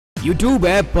YouTube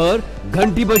app पर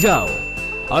घंटी बजाओ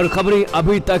और खबरें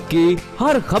अभी तक की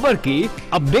हर खबर की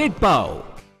अपडेट पाओ।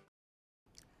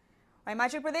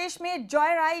 हिमाचल प्रदेश में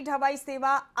जॉय राइड हवाई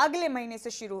सेवा अगले महीने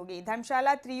से शुरू होगी।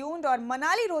 धर्मशाला, त्रियुंड और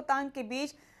मनाली रोहतांग के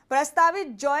बीच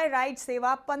प्रस्तावित जॉय राइड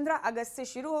सेवा 15 अगस्त से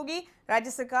शुरू होगी।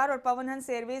 राज्य सरकार और पवन हंस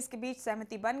एयरवेज के बीच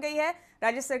सहमति बन गई है।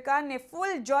 राज्य सरकार ने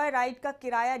फुल जॉय राइड का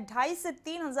किराया 2,500 से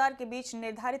 3,000 के बीच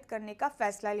निर्धारित करने का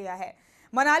फैसला लिया है।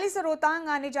 मनाली से रोहतांग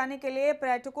आने जाने के लिए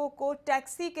पर्यटकों को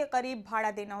टैक्सी के करीब भाड़ा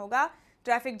देना होगा।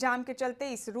 ट्रैफिक जाम के चलते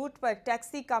इस रूट पर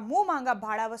टैक्सी का मुंह मांगा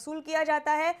भाड़ा वसूल किया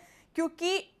जाता है,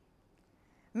 क्योंकि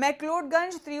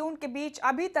मैक्लोडगंज त्रियुंड के बीच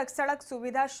अभी तक सड़क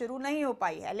सुविधा शुरू नहीं हो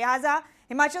पाई है। लिहाजा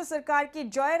हिमाचल सरकार की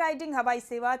जॉय राइडिंग हवाई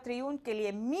सेवा त्रियुंड के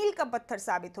लिए मील का पत्थर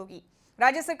साबित होगी।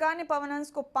 राज्य सरकार ने पवन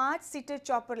हंस को 5 सीटर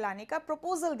चॉपर लाने का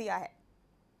प्रपोजल दिया है।